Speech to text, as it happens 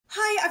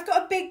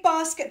big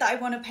basket that I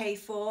want to pay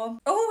for.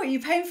 Oh, are you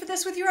paying for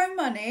this with your own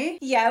money?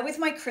 Yeah, with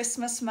my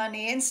Christmas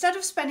money. Instead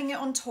of spending it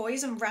on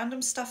toys and random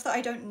stuff that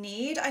I don't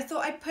need, I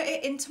thought I'd put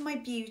it into my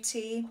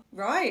beauty.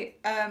 Right,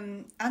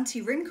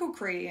 anti-wrinkle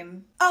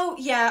cream. Oh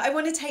yeah, I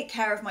want to take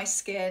care of my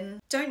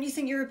skin. Don't you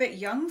think you're a bit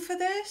young for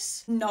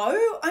this? No,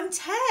 I'm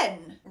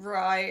 10.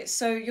 Right,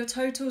 so your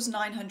total's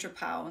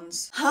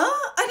 £900.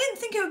 Huh? I didn't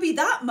think it would be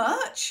that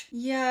much.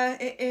 Yeah,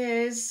 it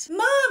is.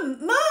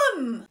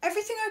 Mum!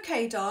 Everything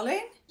okay,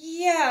 darling?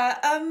 Yeah,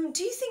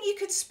 do you think you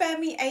could spare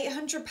me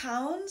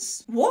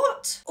 £800?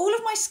 What? All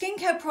of my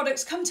skincare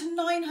products come to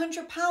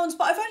 £900,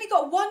 but I've only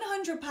got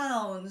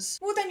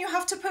 £100. Well, then you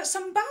have to put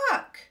some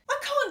back. I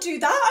can't do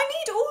that. I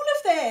need all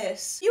of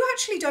this. You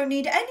actually don't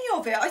need any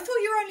of it. I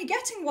thought you were only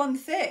getting one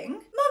thing.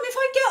 Mum, if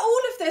I get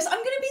all of this,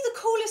 I'm going to be the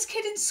coolest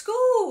kid in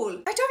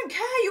school. I don't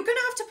care. You're going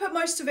to have to put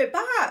most of it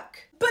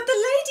back. But the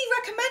lady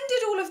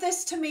recommended all of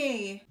this to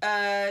me.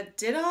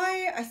 Did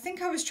I? I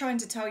think I was trying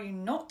to tell you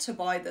not to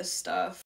buy this stuff.